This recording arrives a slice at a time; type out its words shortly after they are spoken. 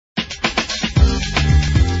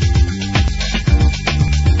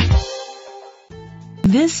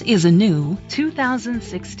This is a new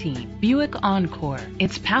 2016 Buick Encore.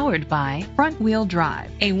 It's powered by front-wheel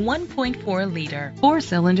drive, a 1.4-liter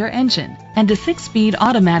four-cylinder engine, and a 6-speed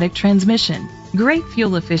automatic transmission. Great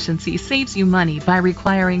fuel efficiency saves you money by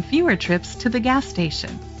requiring fewer trips to the gas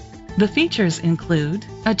station. The features include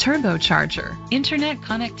a turbocharger, internet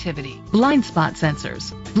connectivity, blind spot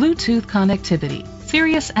sensors, Bluetooth connectivity,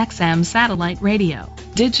 Sirius XM satellite radio,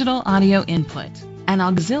 digital audio input, an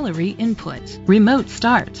auxiliary input, remote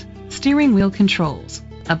start, steering wheel controls,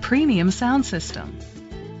 a premium sound system.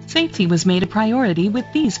 Safety was made a priority with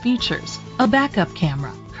these features: a backup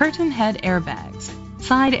camera, curtain head airbags,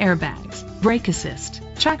 side airbags, brake assist,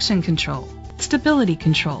 traction control, stability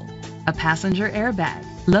control, a passenger airbag,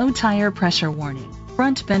 low tire pressure warning,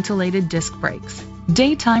 front ventilated disc brakes,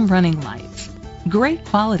 daytime running lights. Great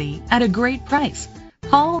quality at a great price.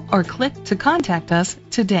 Call or click to contact us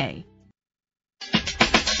today.